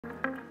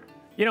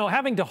You know,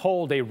 having to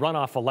hold a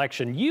runoff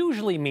election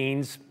usually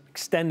means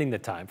extending the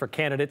time for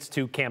candidates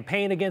to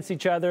campaign against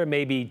each other,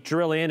 maybe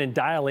drill in and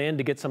dial in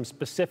to get some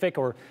specific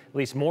or at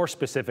least more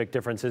specific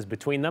differences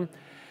between them.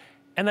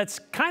 And that's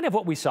kind of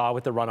what we saw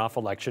with the runoff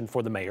election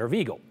for the mayor of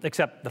Eagle,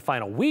 except the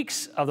final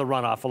weeks of the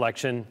runoff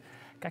election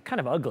got kind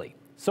of ugly.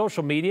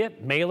 Social media,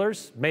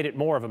 mailers made it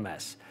more of a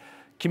mess.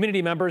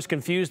 Community members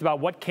confused about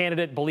what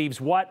candidate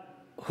believes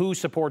what, who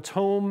supports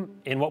whom,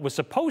 in what was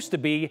supposed to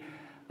be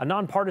a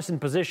nonpartisan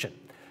position.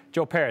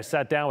 Joe Parris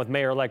sat down with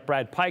Mayor-elect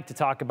Brad Pike to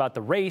talk about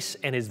the race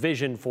and his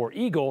vision for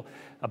Eagle,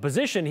 a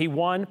position he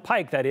won,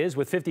 Pike that is,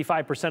 with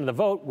 55% of the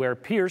vote, where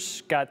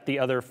Parris got the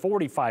other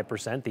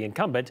 45%, the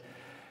incumbent.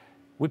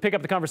 We pick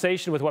up the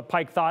conversation with what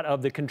Pike thought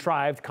of the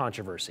contrived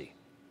controversy.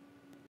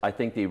 I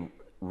think they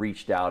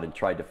reached out and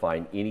tried to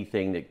find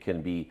anything that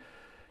can be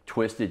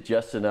twisted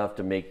just enough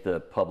to make the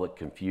public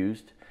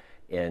confused.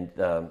 And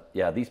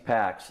yeah, these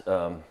PACs,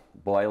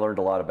 boy, I learned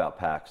a lot about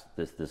PACs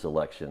this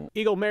election.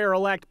 Eagle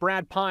Mayor-elect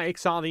Brad Pike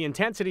saw the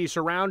intensity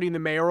surrounding the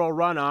mayoral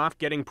runoff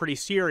getting pretty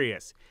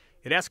serious.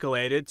 It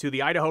escalated to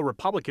the Idaho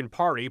Republican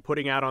Party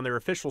putting out on their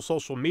official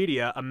social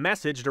media a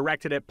message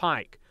directed at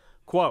Pike.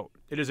 Quote,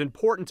 "It is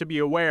important to be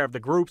aware of the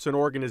groups and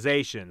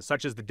organizations,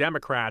 such as the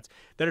Democrats,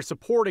 that are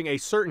supporting a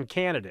certain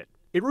candidate."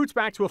 It roots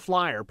back to a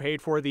flyer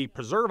paid for the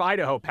Preserve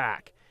Idaho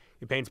PAC.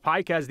 It paints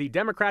Pike as the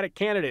Democratic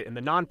candidate in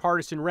the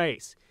nonpartisan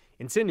race,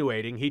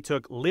 insinuating he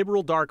took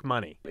liberal dark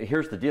money.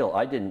 Here's the deal.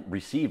 I didn't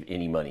receive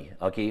any money.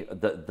 Okay,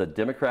 the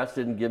Democrats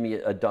didn't give me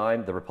a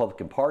dime. The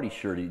Republican Party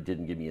sure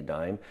didn't give me a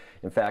dime.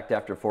 In fact,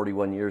 after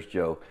 41 years,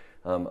 Joe,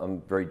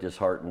 I'm very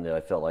disheartened that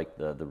I felt like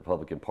the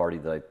Republican Party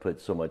that I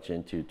put so much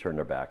into turned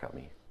their back on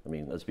me. I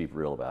mean, let's be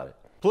real about it.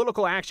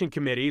 Political action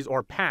committees,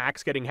 or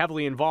PACs, getting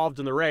heavily involved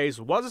in the race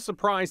was a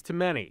surprise to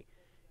many.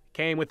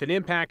 Came with an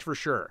impact for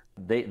sure.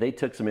 They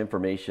took some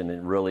information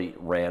and really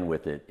ran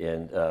with it,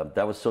 and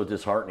that was so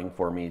disheartening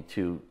for me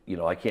to, you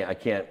know, I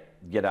can't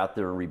get out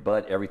there and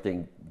rebut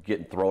everything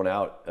getting thrown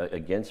out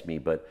against me,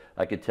 but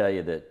I could tell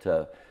you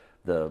that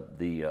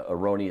the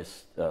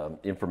erroneous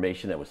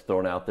information that was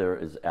thrown out there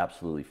is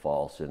absolutely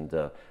false, and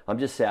I'm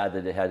just sad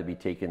that it had to be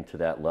taken to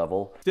that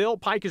level. Still,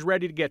 Pike is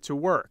ready to get to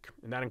work,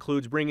 and that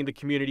includes bringing the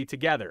community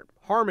together.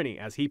 Harmony,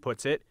 as he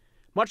puts it.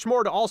 Much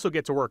more to also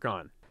get to work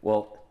on.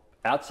 Well,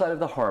 outside of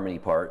the harmony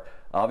part,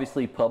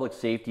 obviously public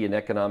safety and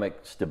economic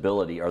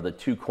stability are the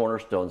two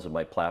cornerstones of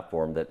my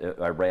platform that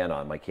I ran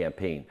on, my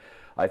campaign.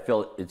 I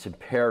feel it's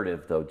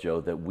imperative, though,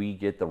 Joe, that we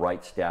get the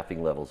right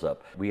staffing levels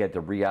up. We had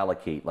to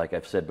reallocate, like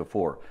I've said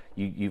before.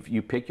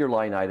 You pick your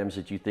line items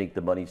that you think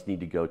the monies need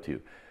to go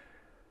to.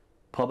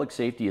 Public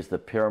safety is the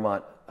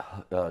paramount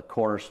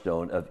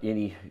cornerstone of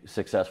any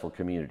successful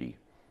community.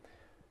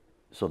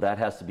 So that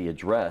has to be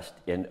addressed,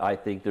 and I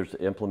think there's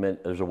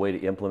a way to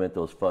implement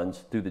those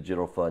funds through the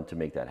general fund to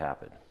make that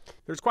happen.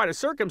 There's quite a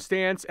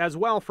circumstance as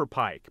well for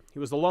Pike. He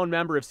was the lone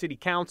member of City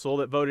Council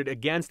that voted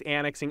against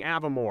annexing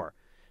Avamore.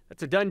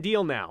 That's a done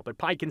deal now, but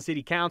Pike and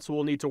City Council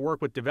will need to work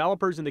with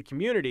developers in the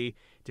community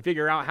to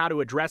figure out how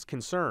to address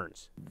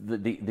concerns.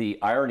 The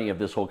irony of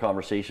this whole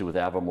conversation with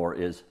Avamore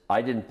is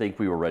I didn't think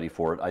we were ready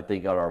for it. I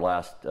think on our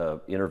last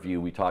interview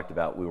we talked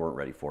about we weren't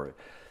ready for it.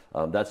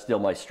 That's still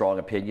my strong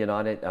opinion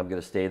on it. I'm going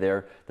to stay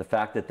there. The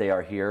fact that they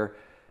are here,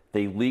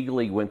 they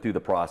legally went through the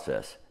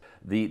process.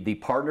 The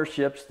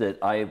partnerships that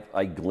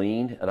I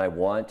gleaned and I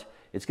want,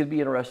 it's going to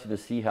be interesting to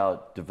see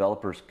how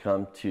developers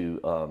come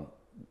to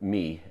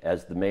me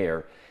as the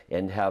mayor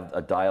and have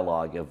a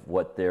dialogue of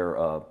what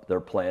their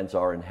plans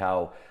are and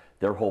how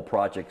their whole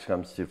project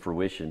comes to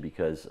fruition,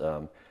 because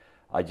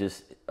I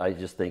just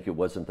think it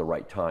wasn't the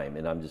right time,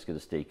 and I'm just going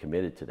to stay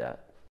committed to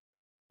that.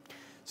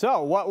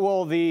 So what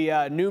will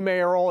the new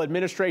mayoral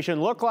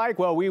administration look like?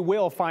 Well, we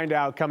will find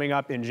out coming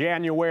up in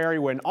January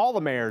when all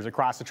the mayors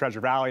across the Treasure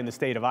Valley in the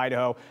state of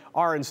Idaho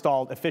are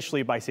installed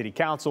officially by City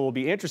Council. It will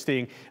be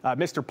interesting.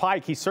 Mr.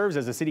 Pike, he serves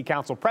as a City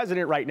Council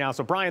president right now.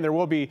 So, Brian, there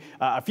will be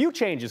a few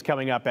changes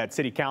coming up at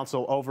City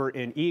Council over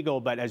in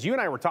Eagle. But as you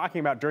and I were talking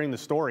about during the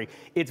story,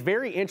 it's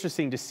very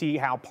interesting to see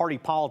how party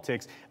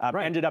politics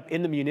ended up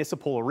in the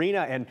municipal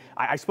arena. And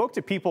I spoke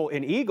to people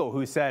in Eagle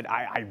who said,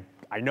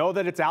 I know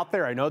that it's out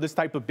there. I know this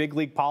type of big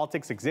league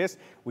politics exists.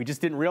 We just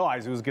didn't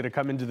realize it was going to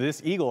come into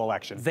this Eagle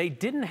election. They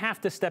didn't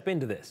have to step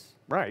into this.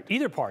 Right.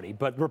 Either party,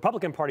 but the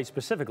Republican Party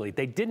specifically,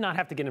 they did not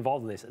have to get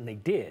involved in this, and they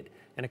did.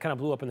 And it kind of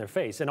blew up in their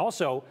face. And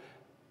also,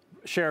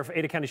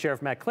 Ada County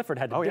Sheriff Matt Clifford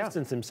had to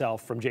distance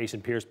himself from Jason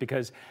Parris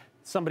because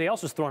somebody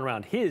else was throwing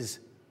around his,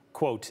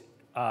 quote,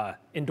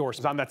 endorsement.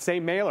 It's on that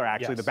same mailer,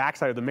 actually, the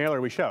backside of the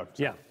mailer we showed.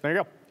 So, yeah. there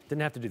you go.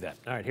 Didn't have to do that.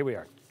 All right, here we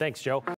are. Thanks, Joe.